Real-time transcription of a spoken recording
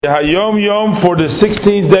Hayom Yom for the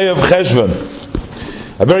 16th day of Cheshvan.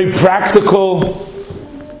 A very practical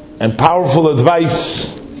and powerful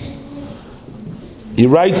advice. He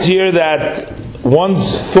writes here that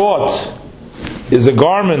one's thought is a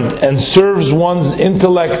garment and serves one's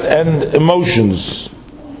intellect and emotions.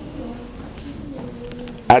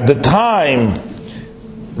 At the time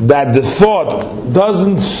that the thought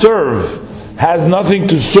doesn't serve, has nothing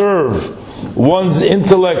to serve one's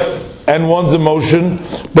intellect and one's emotion,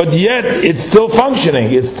 but yet it's still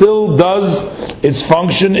functioning. It still does, its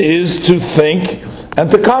function is to think and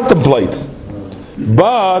to contemplate.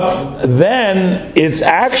 But then its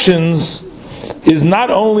actions is not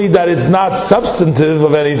only that it's not substantive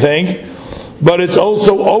of anything, but it's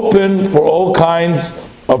also open for all kinds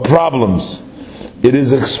of problems. It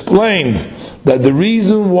is explained that the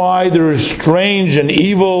reason why there are strange and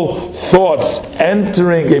evil thoughts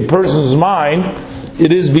entering a person's mind,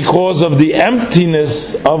 it is because of the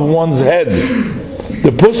emptiness of one's head.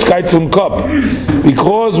 The Puskait from Cup.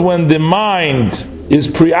 Because when the mind is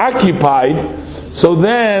preoccupied, so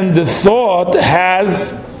then the thought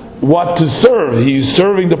has what to serve. He's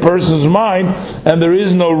serving the person's mind, and there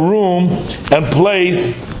is no room and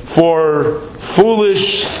place for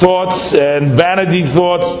foolish thoughts and vanity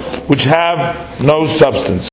thoughts which have no substance.